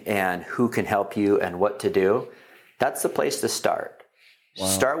happening and who can help you and what to do, that's the place to start. Wow.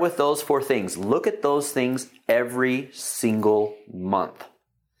 Start with those 4 things. Look at those things every single month.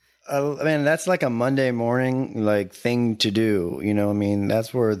 That's like a Monday morning thing to do.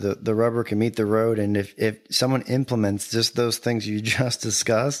 That's where the rubber can meet the road. And if someone implements just those things you just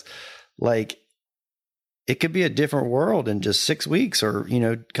discussed, it could be a different world in just 6 weeks or,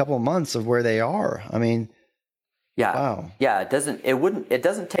 a couple of months of where they are. Yeah. Wow. Yeah. It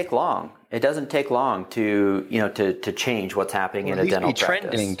doesn't take long. It doesn't take long to change what's happening in a dental practice.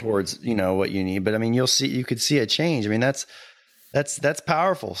 Trending towards, what you need. But you could see a change. That's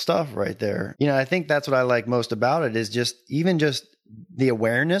powerful stuff right there. I think that's what I like most about it is just the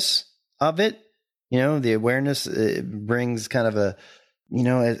awareness of it. The awareness brings kind of a,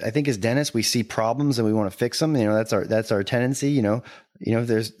 I think as dentists, we see problems and we want to fix them. That's our tendency,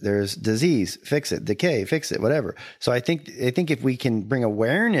 there's disease, fix it, decay, fix it, whatever. So I think if we can bring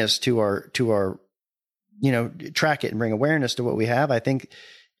awareness to our, track it and bring awareness to what we have, I think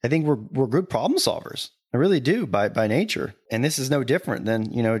we're good problem solvers. I really do by nature. And this is no different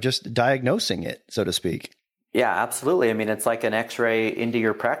than, just diagnosing it, so to speak. Yeah, absolutely. It's like an x-ray into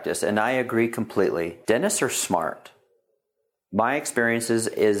your practice. And I agree completely. Dentists are smart. My experiences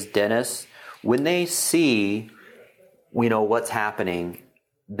is dentists, when they see, what's happening,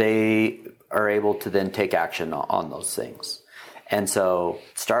 they are able to then take action on those things. And so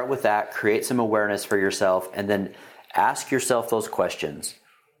start with that, create some awareness for yourself, and then ask yourself those questions.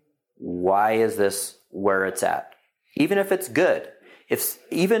 Why is this where it's at? Even if it's good,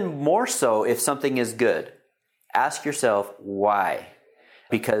 even more so if something is good, ask yourself why.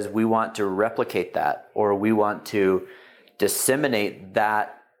 Because we want to replicate that, or we want to disseminate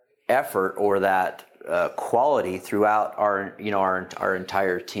that effort or that quality throughout our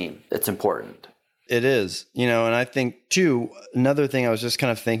entire team. It's important. It is, and I think too, another thing I was just kind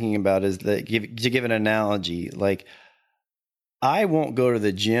of thinking about is that to give an analogy, I won't go to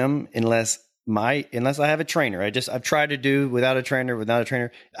the gym unless I have a trainer. I've tried to do without a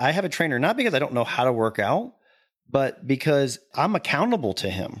trainer. I have a trainer, not because I don't know how to work out, but because I'm accountable to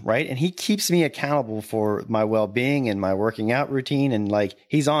him, right? And he keeps me accountable for my well-being and my working out routine. And like,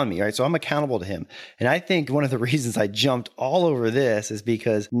 he's on me, right? So I'm accountable to him. And I think one of the reasons I jumped all over this is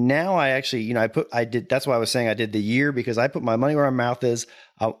because now I actually, you know, that's why I was saying I did the year, because I put my money where my mouth is.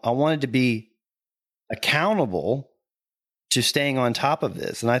 I wanted to be accountable to staying on top of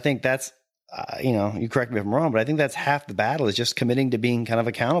this. And I think that's, you know, you correct me if I'm wrong, but I think that's half the battle, is just committing to being kind of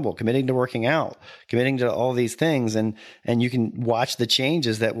accountable, committing to working out, committing to all these things. And you can watch the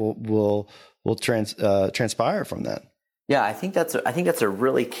changes that will transpire from that. Yeah, I think that's a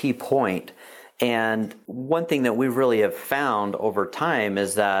really key point. And one thing that we really have found over time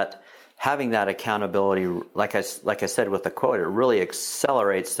is that having that accountability, like I said with the quote, it really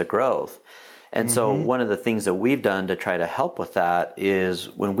accelerates the growth. And so one of the things that we've done to try to help with that is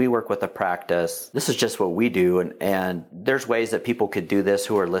when we work with a practice, this is just what we do. And there's ways that people could do this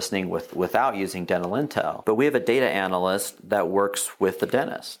who are listening without using Dental Intel. But we have a data analyst that works with the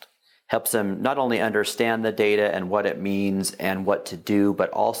dentist, helps them not only understand the data and what it means and what to do, but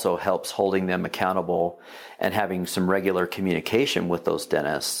also helps holding them accountable and having some regular communication with those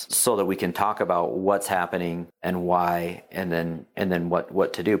dentists so that we can talk about what's happening and why, and then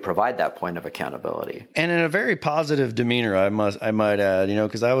what to do, provide that point of accountability. And in a very positive demeanor, I might add, you know,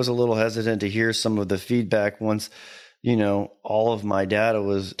 because I was a little hesitant to hear some of the feedback once, you know, all of my data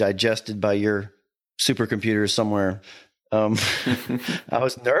was digested by your supercomputer somewhere. I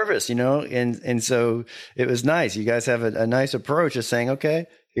was nervous, you know, and so it was nice. You guys have a nice approach of saying, okay,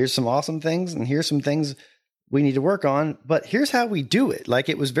 here's some awesome things and here's some things we need to work on, but here's how we do it. Like,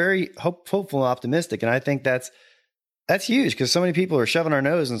 it was very hopeful and optimistic. And I think that's huge, because so many people are shoving our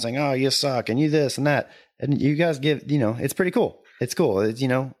nose and saying, oh, you suck and you this and that. And you guys give, you know, it's pretty cool. It's cool. It's, you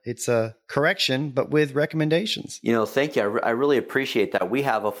know, it's a correction, but with recommendations. You know, thank you. I really appreciate that. We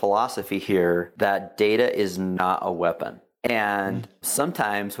have a philosophy here that data is not a weapon. And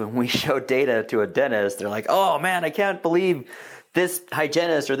sometimes when we show data to a dentist, they're like, oh man, I can't believe this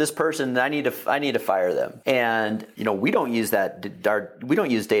hygienist or this person, I need to fire them. And, you know, we don't use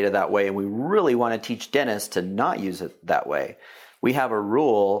data that way. And we really want to teach dentists to not use it that way. We have a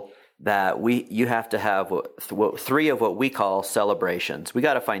rule that you have to have 3 of what we call celebrations. We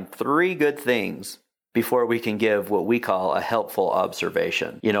got to find 3 good things before we can give what we call a helpful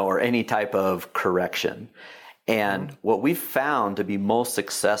observation, you know, or any type of correction. And what we've found to be most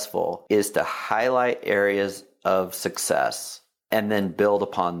successful is to highlight areas of success and then build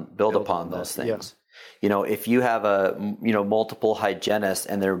upon those things. Yeah. You know, if you have multiple hygienists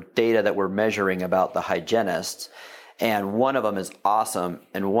and their data that we're measuring about the hygienists, and one of them is awesome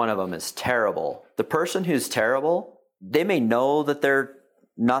and one of them is terrible, the person who's terrible, they may know that they're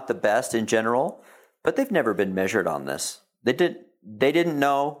not the best in general, but they've never been measured on this. They didn't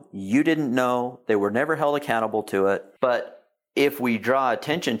know, you didn't know, they were never held accountable to it. But if we draw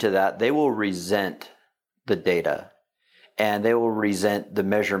attention to that, they will resent the data and they will resent the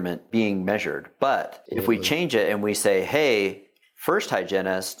measurement being measured. But if we change it and we say, hey, first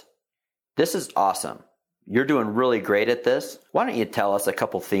hygienist, this is awesome. You're doing really great at this. Why don't you tell us a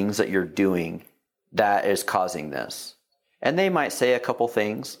couple things that you're doing that is causing this? And they might say a couple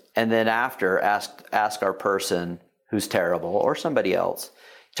things, and then after ask our person who's terrible or somebody else,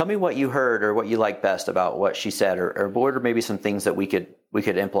 tell me what you heard or what you like best about what she said, or what are maybe some things that we could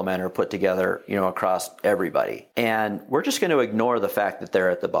implement or put together, you know, across everybody. And we're just going to ignore the fact that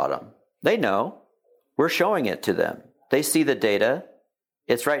they're at the bottom. They know. We're showing it to them. They see the data.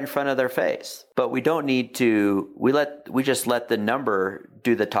 It's right in front of their face. But we don't need to, we just let the number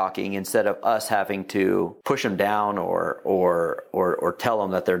do the talking instead of us having to push them down or tell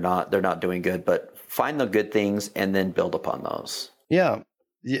them that they're not doing good, but find the good things and then build upon those. Yeah.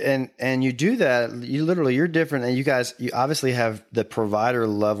 And you do that, you're different. And you obviously have the provider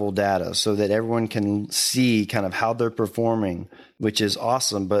level data so that everyone can see kind of how they're performing, which is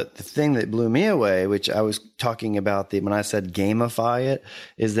awesome. But the thing that blew me away, which I was talking about when I said gamify it,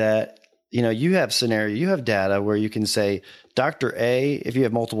 is that, you know, you have data where you can say Dr. A, if you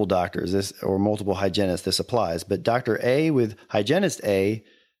have multiple doctors or multiple hygienists, this applies, but Dr. A with hygienist A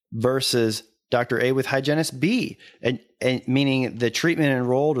versus Dr. A with hygienist B, and meaning the treatment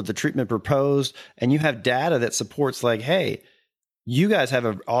enrolled or the treatment proposed, and you have data that supports like, hey, you guys have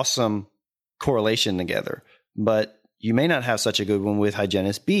an awesome correlation together, but you may not have such a good one with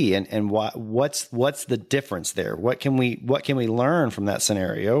hygienist B. And what's the difference there? What can we learn from that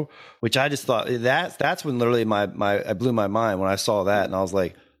scenario? Which I just thought that's when literally I blew my mind when I saw that, and I was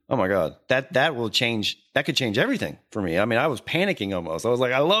like, Oh my God, that will change. That could change everything for me. I mean, I was panicking almost. I was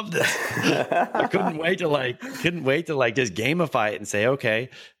like, I love this. I couldn't wait to just gamify it and say, okay,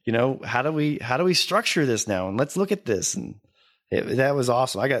 how do we structure this now? And let's look at this. And that was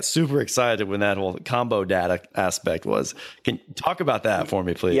awesome. I got super excited when that whole combo data aspect was. Can you talk about that for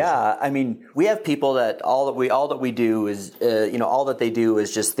me, please? Yeah, I mean, we have people that all that we do is, all that they do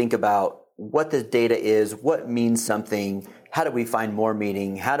is just think about what the data is, what means something. How do we find more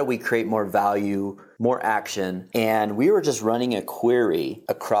meaning? How do we create more value, more action? And we were just running a query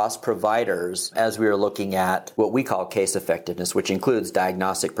across providers as we were looking at what we call case effectiveness, which includes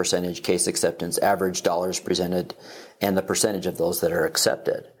diagnostic percentage, case acceptance, average dollars presented, and the percentage of those that are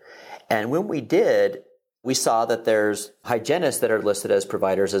accepted. And when we did, we saw that there's hygienists that are listed as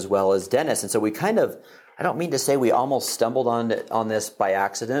providers as well as dentists. And so we I don't mean to say we almost stumbled on this by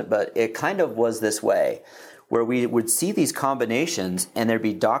accident, but it kind of was this way, where we would see these combinations and there'd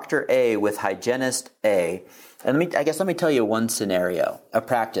be Dr. A with hygienist A. And let me tell you one scenario. A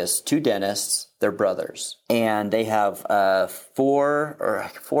practice, 2 dentists, they're brothers. And they have 4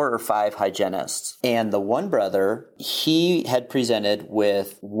 or 5 hygienists. And the one brother, he had presented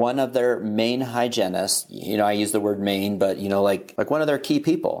with one of their main hygienists. I use the word main, but like one of their key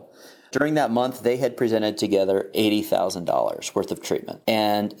people. During that month, they had presented together $80,000 worth of treatment,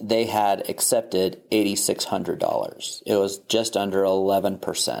 and they had accepted $8,600. It was just under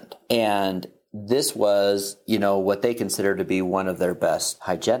 11%. And this was, what they consider to be one of their best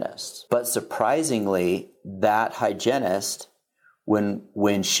hygienists. But surprisingly, that hygienist,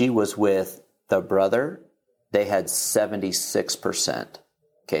 when she was with the brother, they had 76%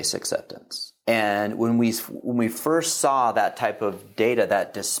 case acceptance. And when we first saw that type of data,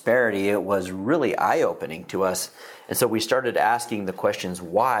 that disparity, it was really eye-opening to us. And so we started asking the questions,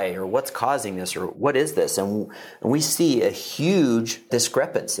 why, or what's causing this, or what is this? And we see a huge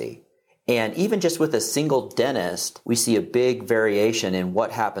discrepancy. And even just with a single dentist, we see a big variation in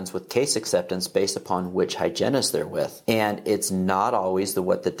what happens with case acceptance based upon which hygienist they're with. And it's not always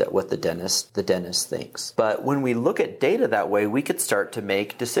what the dentist thinks. But when we look at data that way, we could start to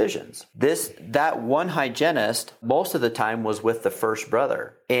make decisions. That one hygienist, most of the time, was with the first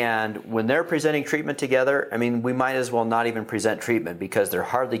brother. And when they're presenting treatment together, we might as well not even present treatment because they're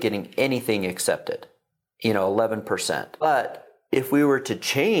hardly getting anything accepted, 11%. But if we were to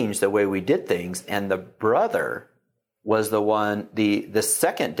change the way we did things, and the brother was the one, the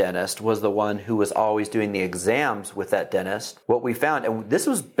second dentist was the one who was always doing the exams with that dentist, what we found, and this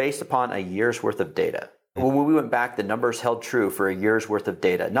was based upon a year's worth of data. When we went back, the numbers held true for a year's worth of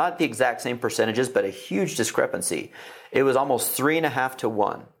data. Not the exact same percentages, but a huge discrepancy. It was almost 3.5 to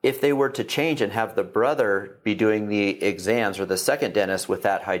 1. If they were to change and have the brother be doing the exams, or the second dentist with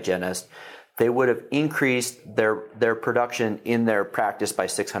that hygienist, they would have increased their production in their practice by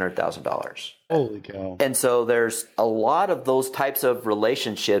 $600,000. Holy cow. And so there's a lot of those types of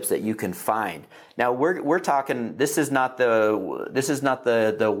relationships that you can find. Now we're talking, this is not the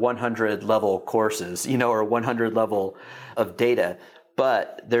 100 level courses, or 100 level of data,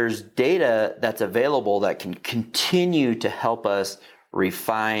 but there's data that's available that can continue to help us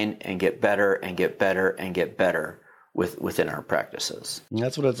refine and get better and get better and get better within our practices. And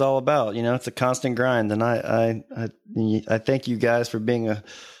that's what it's all about. It's a constant grind. And I thank you guys for being a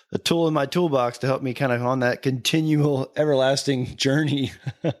tool in my toolbox to help me kind of on that continual everlasting journey.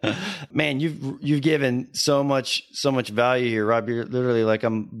 Man, you've given so much value here, Rob. You're literally like,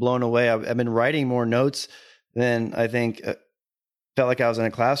 I'm blown away. I've been writing more notes than I think felt like I was in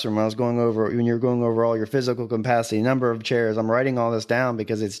a classroom when you were going over all your physical capacity, number of chairs. I'm writing all this down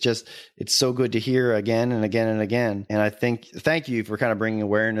because it's so good to hear again and again and again. And I thank you for kind of bringing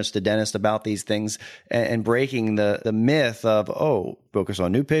awareness to dentists about these things and breaking the myth of, focus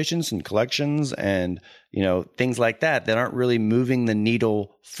on new patients and collections and, things like that aren't really moving the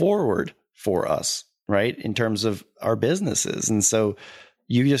needle forward for us, right? In terms of our businesses. And so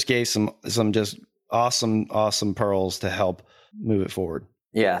you just gave some just awesome pearls to help move it forward.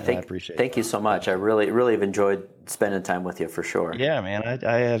 Yeah, I appreciate it. Thank you so much. I really have enjoyed spending time with you for sure. Yeah, man,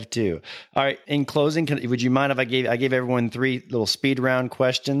 I have too. All right. In closing, would you mind if I gave everyone 3 little speed round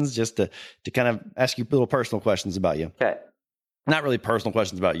questions just to kind of ask you little personal questions about you? Okay. Not really personal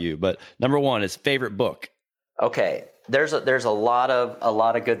questions about you, but number 1 is favorite book. Okay. There's a lot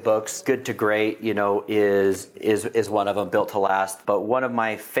of good books. Good to Great, is one of them, Built to Last. But one of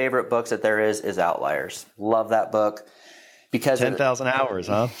my favorite books that there is Outliers. Love that book. Because 10,000 hours,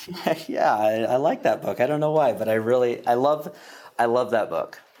 huh? Yeah, I like that book. I don't know why, but I love that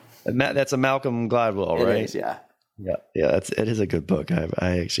book. That's a Malcolm Gladwell, right? It is, yeah. Yeah, it is a good book.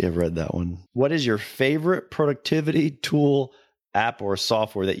 I actually have read that one. What is your favorite productivity tool app or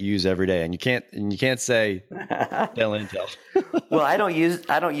software that you use every day? And you can't say Dental Intel. Well, I don't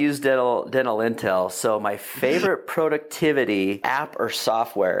use dental Intel. So my favorite productivity app or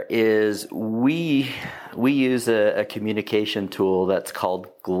software is we use a communication tool that's called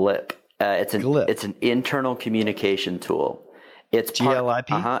Glip. It's an internal communication tool. It's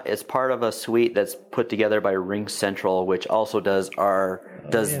GLIP? It's part of a suite that's put together by RingCentral, which also does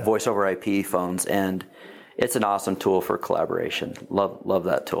voice over IP phones, and it's an awesome tool for collaboration. Love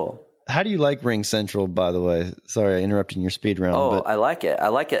that tool. How do you like RingCentral, by the way? Sorry, I interrupted your speed round. Oh, I like it. I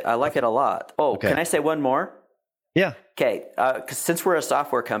like it a lot. Oh, okay. Can I say one more? Yeah. Okay. 'Cause since we're a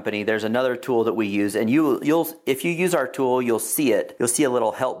software company, there's another tool that we use, and if you use our tool, you'll see it. You'll see a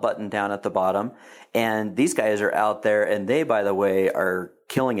little help button down at the bottom. And these guys are out there, and they, by the way, are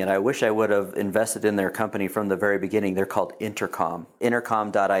killing it. I wish I would have invested in their company from the very beginning. They're called Intercom,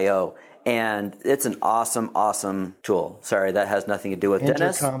 intercom.io. And it's an awesome tool. Sorry, that has nothing to do with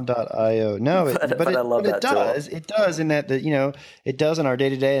Dennis. Intercom.io. No, but I love that does. Tool. It does in that it does in our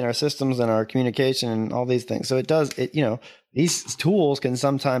day-to-day and our systems and our communication and all these things. So it does, these tools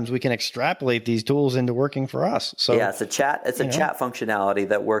we can extrapolate these tools into working for us. So yeah, it's a chat functionality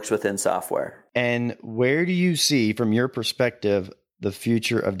that works within software. And where do you see, from your perspective, the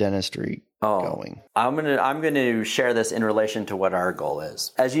future of dentistry going? I'm gonna share this in relation to what our goal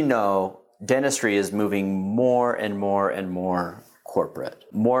is. As you know, dentistry is moving more and more and more corporate,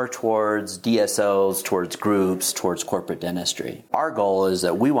 more towards DSOs, towards groups, towards corporate dentistry. Our goal is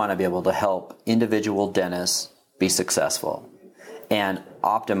that we want to be able to help individual dentists be successful and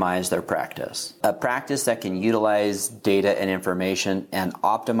optimize their practice. A practice that can utilize data and information and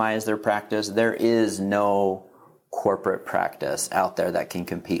optimize their practice, there is no corporate practice out there that can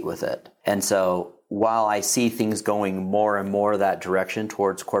compete with it. And so while I see things going more and more that direction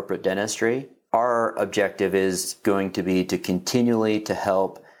towards corporate dentistry, our objective is going to be to continually to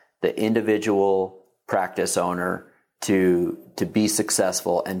help the individual practice owner to be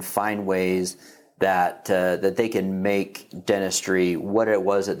successful and find ways that they can make dentistry what it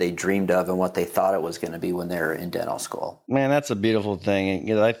was that they dreamed of and what they thought it was going to be when they were in dental school. Man, that's a beautiful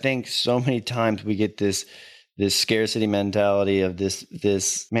thing. I think so many times we get this scarcity mentality of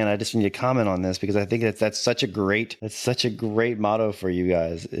this, man, I just need to comment on this because I think that's such a great motto for you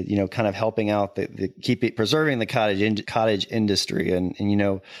guys, kind of helping out preserving the cottage industry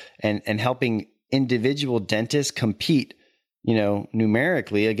and helping individual dentists compete,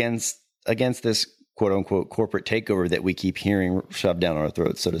 numerically against this quote unquote corporate takeover that we keep hearing shoved down our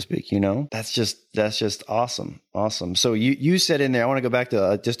throats, so to speak. That's just awesome. So you said in there, I want to go back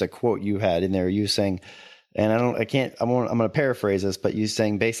to just a quote you had in there, you saying, and I'm going to paraphrase this, but you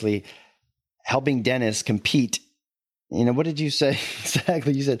saying basically helping dentists compete. What did you say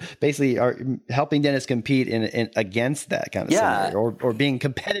exactly? You said basically helping dentists compete in against that kind of scenario, or being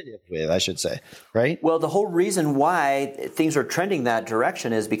competitive with, I should say, right? Well, the whole reason why things are trending that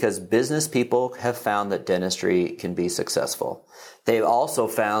direction is because business people have found that dentistry can be successful. They've also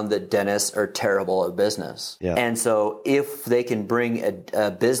found that dentists are terrible at business. Yeah. And so if they can bring a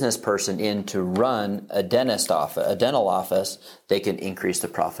business person in to run a dental office, they can increase the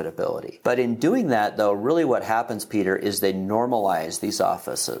profitability. But in doing that, though, really what happens, Peter, is they normalize these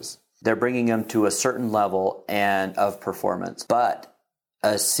offices. They're bringing them to a certain level of performance. But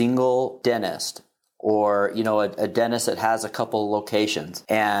a single dentist, or a dentist that has a couple locations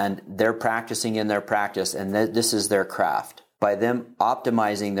and they're practicing in their practice and this is their craft. By them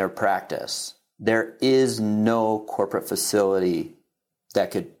optimizing their practice, there is no corporate facility that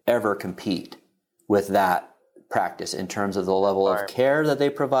could ever compete with that practice in terms of the level of care that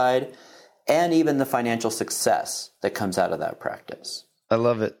they provide and even the financial success that comes out of that practice. I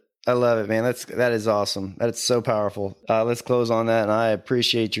love it, man. That is awesome. That is so powerful. Let's close on that. And I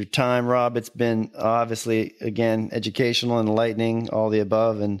appreciate your time, Rob. It's been obviously, again, educational, enlightening, all the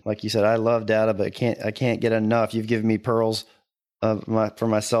above. And like you said, I love data, but I can't get enough. You've given me pearls for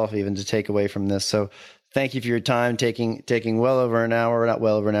myself even to take away from this. So thank you for your time, taking well over an hour, not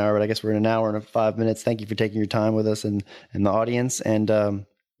well over an hour, but I guess we're in an hour and 5 minutes. Thank you for taking your time with us and the audience. And I'll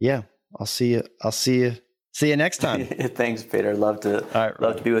see you. See you next time. Thanks, Peter. Love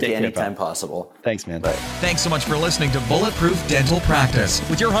to be with you anytime possible. Thanks, man. Bye. Thanks so much for listening to Bulletproof Dental Practice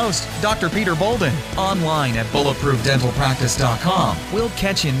with your host, Dr. Peter Bolden, online at bulletproofdentalpractice.com. We'll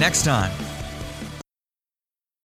catch you next time.